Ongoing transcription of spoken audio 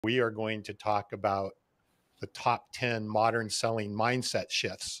We are going to talk about the top 10 modern selling mindset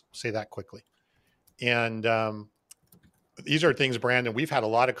shifts. Say that quickly. And these are things, Brandon, we've had a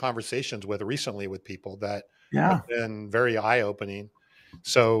lot of conversations with recently with people that have been very eye-opening.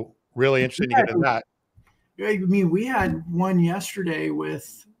 So really interested to get into that. I mean, we had one yesterday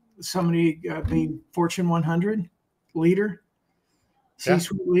with somebody, Fortune 100 leader,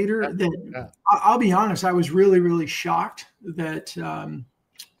 C-suite leader. I'll be honest, I was really, really shocked that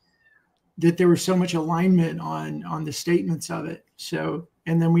that there was so much alignment on the statements of it. So,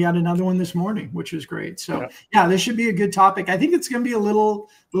 and then we had another one this morning, which was great. So, yeah, this should be a good topic. I think it's going to be a little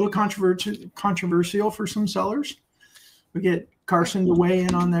controversial for some sellers. We get Carson to weigh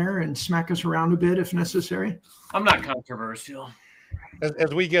in on there and smack us around a bit if necessary. I'm not controversial.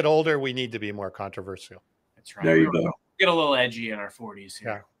 As we get older, we need to be more controversial. That's right. There you go. Get a little edgy in our 40s here.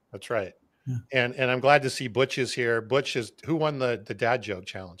 Yeah, that's right. Yeah. And I'm glad to see Butch is here. Butch is who won the dad joke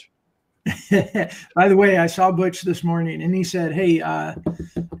challenge. By the way, I saw Butch this morning and he said, "Hey,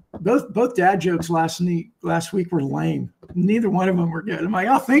 both dad jokes last week were lame. Neither one of them were good." I'm like,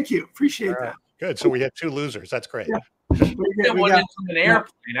 "Oh, thank you, appreciate that." Good. So we had two losers. That's great. Yeah. We got from an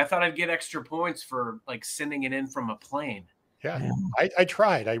airplane. I thought I'd get extra points for like sending it in from a plane. Yeah. I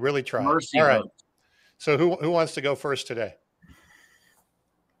tried. I really tried. Mercy. All right. So who wants to go first today?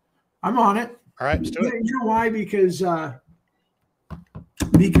 I'm on it. All right, let's do it. You know why? Because I've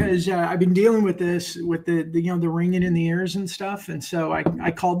been dealing with this with the ringing in the ears and stuff, and so I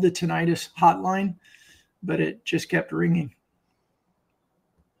called the tinnitus hotline, but it just kept ringing.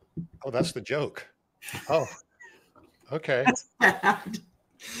 Oh, that's the joke. Oh, okay. That's bad.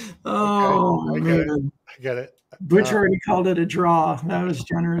 Oh, okay. man. I get it. Butch already called it a draw. That was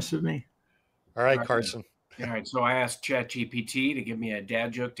generous of me. All right, Carson. All right, so I asked ChatGPT to give me a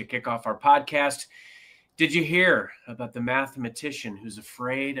dad joke to kick off our podcast. Did you hear about the mathematician who's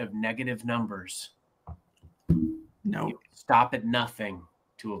afraid of negative numbers? No. You stop at nothing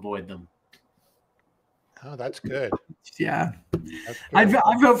to avoid them. Oh, that's good. Yeah. I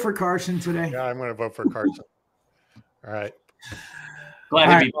vote for Carson today. Yeah, I'm going to vote for Carson. All right.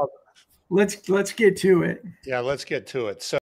 Glad to be. Let's get to it. Yeah, let's get to it. So